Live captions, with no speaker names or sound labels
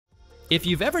If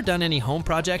you've ever done any home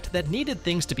project that needed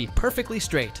things to be perfectly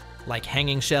straight, like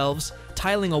hanging shelves,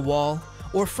 tiling a wall,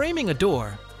 or framing a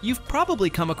door, you've probably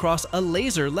come across a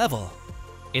laser level.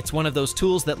 It's one of those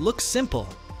tools that looks simple.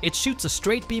 It shoots a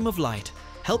straight beam of light,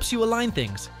 helps you align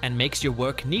things, and makes your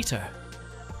work neater.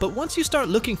 But once you start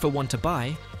looking for one to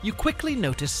buy, you quickly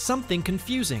notice something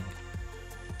confusing.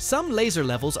 Some laser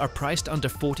levels are priced under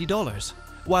 $40,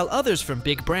 while others from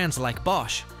big brands like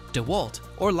Bosch, DeWalt,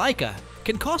 or Leica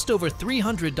can cost over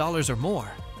 $300 or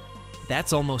more.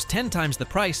 That's almost 10 times the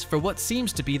price for what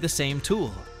seems to be the same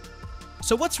tool.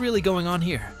 So what's really going on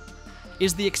here?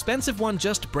 Is the expensive one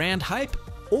just brand hype,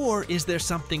 or is there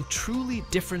something truly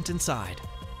different inside?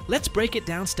 Let's break it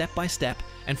down step by step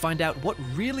and find out what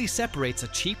really separates a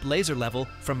cheap laser level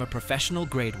from a professional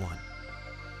grade one.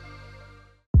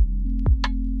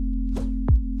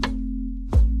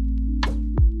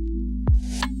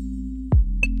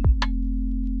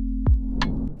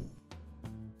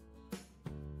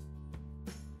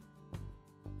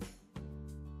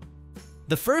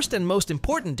 The first and most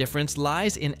important difference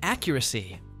lies in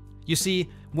accuracy. You see,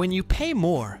 when you pay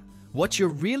more, what you're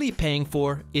really paying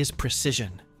for is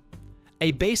precision.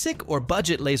 A basic or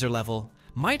budget laser level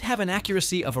might have an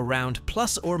accuracy of around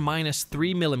plus or minus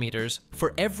 3 millimeters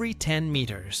for every 10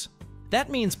 meters. That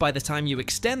means by the time you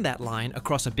extend that line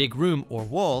across a big room or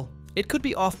wall, it could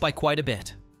be off by quite a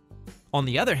bit. On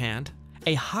the other hand,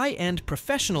 a high-end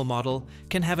professional model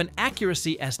can have an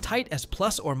accuracy as tight as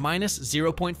plus or minus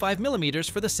 0.5 millimeters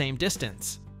for the same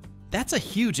distance. That's a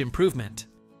huge improvement.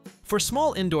 For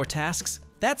small indoor tasks,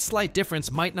 that slight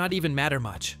difference might not even matter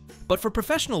much. But for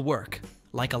professional work,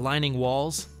 like aligning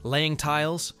walls, laying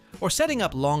tiles, or setting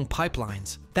up long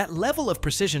pipelines, that level of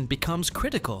precision becomes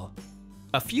critical.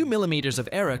 A few millimeters of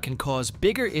error can cause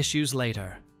bigger issues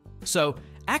later. So,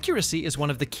 accuracy is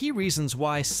one of the key reasons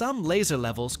why some laser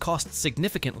levels cost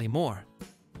significantly more.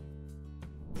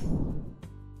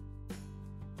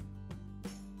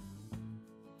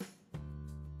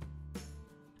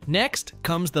 Next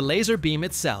comes the laser beam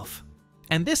itself.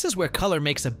 And this is where color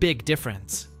makes a big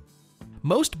difference.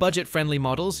 Most budget-friendly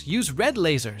models use red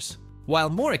lasers, while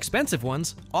more expensive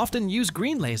ones often use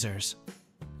green lasers.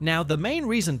 Now, the main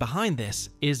reason behind this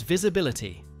is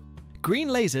visibility. Green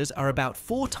lasers are about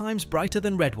 4 times brighter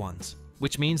than red ones,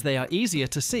 which means they are easier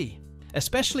to see,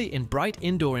 especially in bright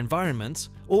indoor environments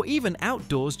or even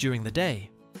outdoors during the day.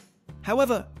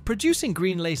 However, producing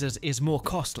green lasers is more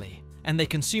costly, and they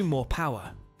consume more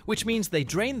power, which means they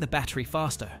drain the battery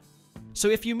faster. So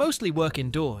if you mostly work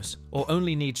indoors or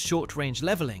only need short-range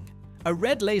leveling, a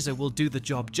red laser will do the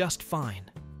job just fine.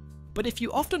 But if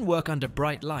you often work under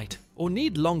bright light or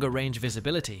need longer range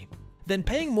visibility, then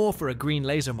paying more for a green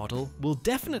laser model will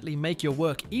definitely make your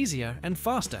work easier and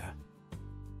faster.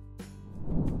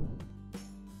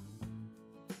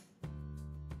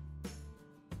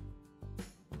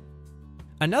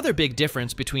 Another big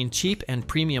difference between cheap and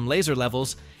premium laser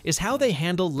levels is how they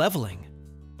handle leveling.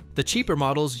 The cheaper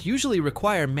models usually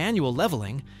require manual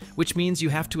leveling, which means you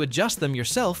have to adjust them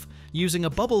yourself using a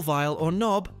bubble vial or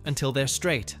knob until they're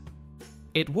straight.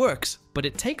 It works, but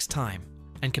it takes time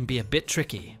and can be a bit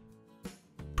tricky.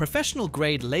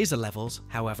 Professional-grade laser levels,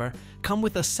 however, come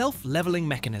with a self-leveling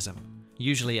mechanism,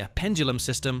 usually a pendulum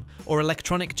system or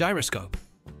electronic gyroscope.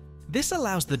 This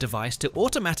allows the device to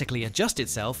automatically adjust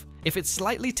itself if it's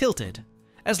slightly tilted,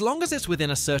 as long as it's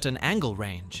within a certain angle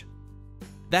range.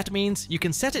 That means you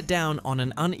can set it down on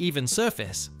an uneven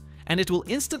surface, and it will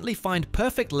instantly find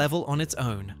perfect level on its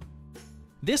own.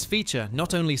 This feature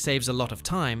not only saves a lot of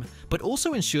time, but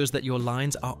also ensures that your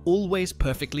lines are always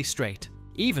perfectly straight,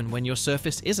 even when your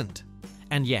surface isn't.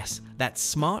 And yes, that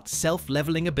smart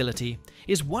self-leveling ability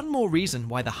is one more reason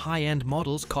why the high-end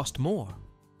models cost more.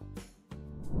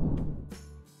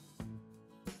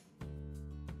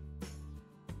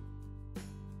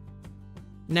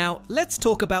 Now, let's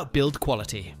talk about build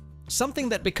quality, something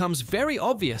that becomes very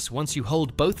obvious once you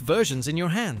hold both versions in your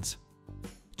hands.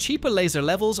 Cheaper laser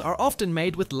levels are often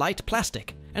made with light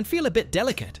plastic and feel a bit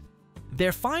delicate.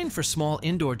 They're fine for small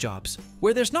indoor jobs,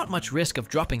 where there's not much risk of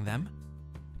dropping them.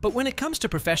 But when it comes to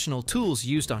professional tools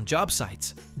used on job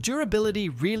sites, durability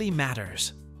really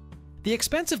matters. The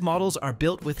expensive models are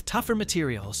built with tougher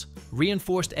materials,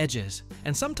 reinforced edges,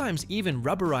 and sometimes even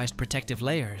rubberized protective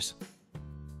layers.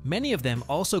 Many of them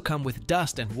also come with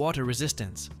dust and water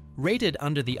resistance, rated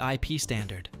under the IP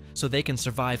standard, so they can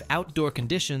survive outdoor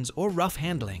conditions or rough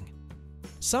handling.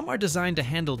 Some are designed to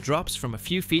handle drops from a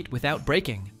few feet without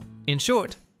breaking. In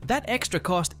short, that extra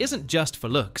cost isn't just for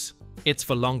looks. It's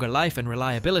for longer life and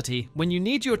reliability when you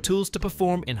need your tools to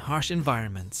perform in harsh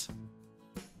environments.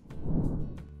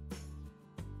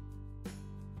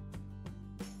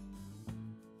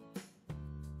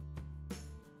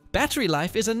 Battery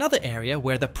life is another area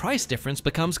where the price difference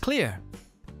becomes clear.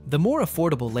 The more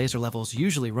affordable laser levels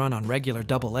usually run on regular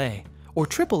AA or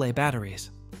AAA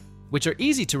batteries, which are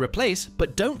easy to replace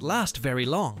but don't last very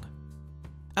long.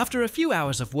 After a few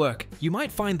hours of work, you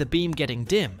might find the beam getting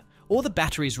dim or the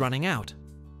batteries running out.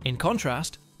 In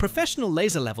contrast, professional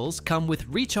laser levels come with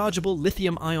rechargeable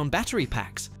lithium-ion battery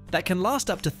packs that can last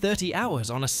up to 30 hours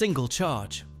on a single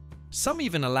charge. Some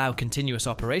even allow continuous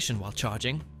operation while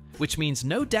charging, which means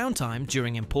no downtime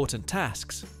during important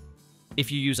tasks.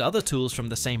 If you use other tools from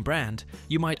the same brand,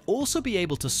 you might also be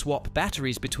able to swap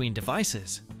batteries between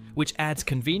devices, which adds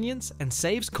convenience and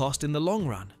saves cost in the long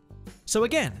run. So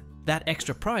again, that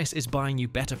extra price is buying you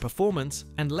better performance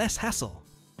and less hassle.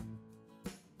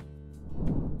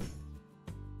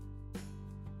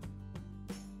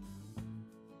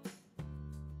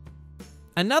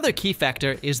 Another key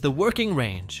factor is the working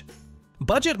range.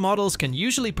 Budget models can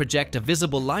usually project a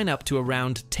visible lineup to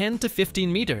around 10 to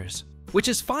 15 meters, which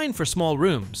is fine for small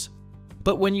rooms.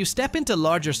 But when you step into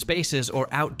larger spaces or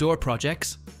outdoor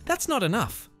projects, that's not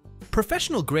enough.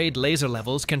 Professional grade laser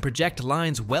levels can project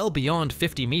lines well beyond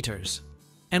 50 meters.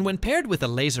 And when paired with a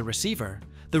laser receiver,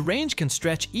 the range can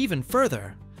stretch even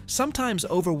further, sometimes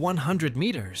over 100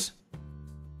 meters.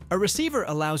 A receiver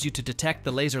allows you to detect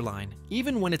the laser line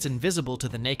even when it's invisible to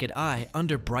the naked eye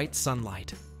under bright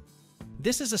sunlight.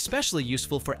 This is especially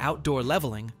useful for outdoor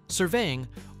leveling, surveying,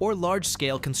 or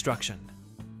large-scale construction.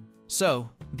 So,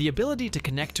 the ability to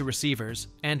connect to receivers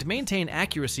and maintain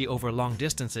accuracy over long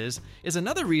distances is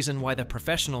another reason why the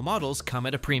professional models come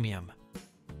at a premium.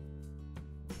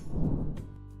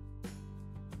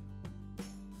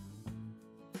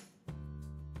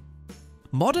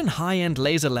 Modern high-end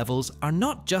laser levels are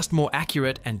not just more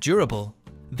accurate and durable,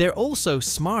 they're also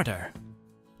smarter.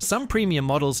 Some premium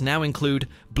models now include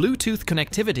Bluetooth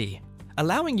connectivity,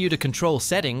 allowing you to control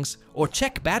settings or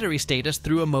check battery status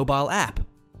through a mobile app.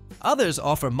 Others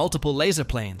offer multiple laser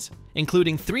planes,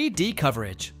 including 3D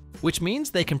coverage, which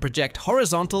means they can project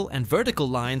horizontal and vertical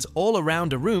lines all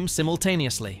around a room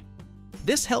simultaneously.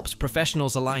 This helps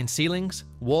professionals align ceilings,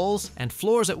 walls, and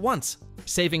floors at once,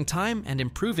 saving time and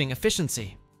improving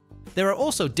efficiency. There are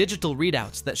also digital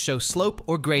readouts that show slope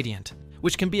or gradient,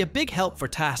 which can be a big help for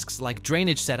tasks like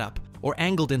drainage setup or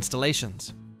angled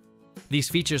installations. These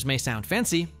features may sound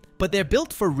fancy, but they're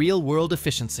built for real-world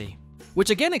efficiency, which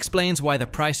again explains why the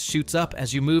price shoots up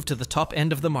as you move to the top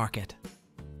end of the market.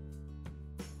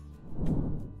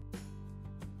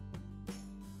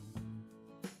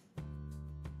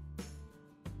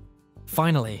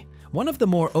 Finally, one of the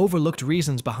more overlooked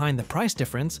reasons behind the price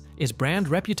difference is brand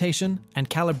reputation and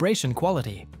calibration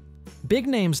quality. Big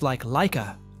names like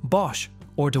Leica, Bosch,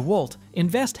 or DeWalt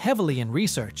invest heavily in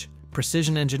research,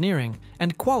 precision engineering,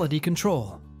 and quality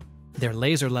control. Their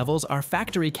laser levels are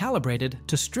factory calibrated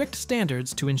to strict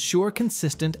standards to ensure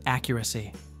consistent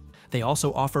accuracy. They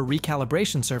also offer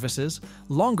recalibration services,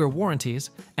 longer warranties,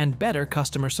 and better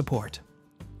customer support.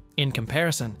 In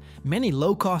comparison, many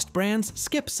low-cost brands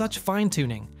skip such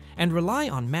fine-tuning and rely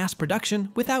on mass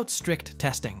production without strict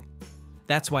testing.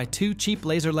 That's why two cheap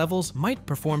laser levels might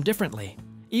perform differently,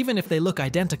 even if they look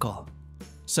identical.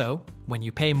 So, when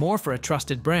you pay more for a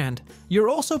trusted brand, you're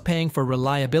also paying for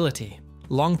reliability,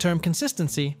 long-term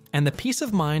consistency, and the peace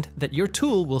of mind that your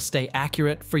tool will stay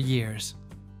accurate for years.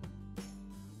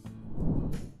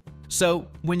 So,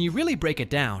 when you really break it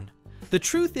down, the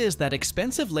truth is that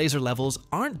expensive laser levels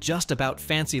aren't just about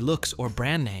fancy looks or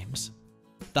brand names.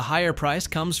 The higher price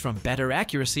comes from better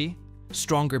accuracy,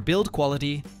 stronger build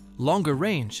quality, longer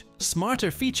range,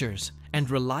 smarter features, and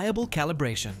reliable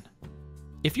calibration.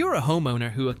 If you're a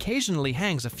homeowner who occasionally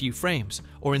hangs a few frames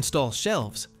or installs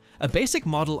shelves, a basic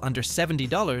model under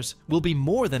 $70 will be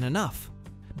more than enough.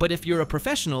 But if you're a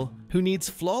professional who needs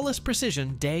flawless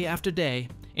precision day after day,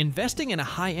 investing in a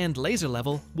high-end laser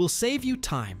level will save you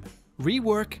time,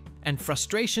 rework, and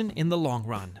frustration in the long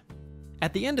run.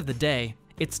 At the end of the day,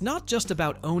 it's not just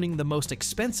about owning the most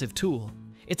expensive tool,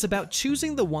 it's about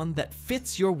choosing the one that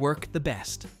fits your work the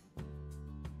best.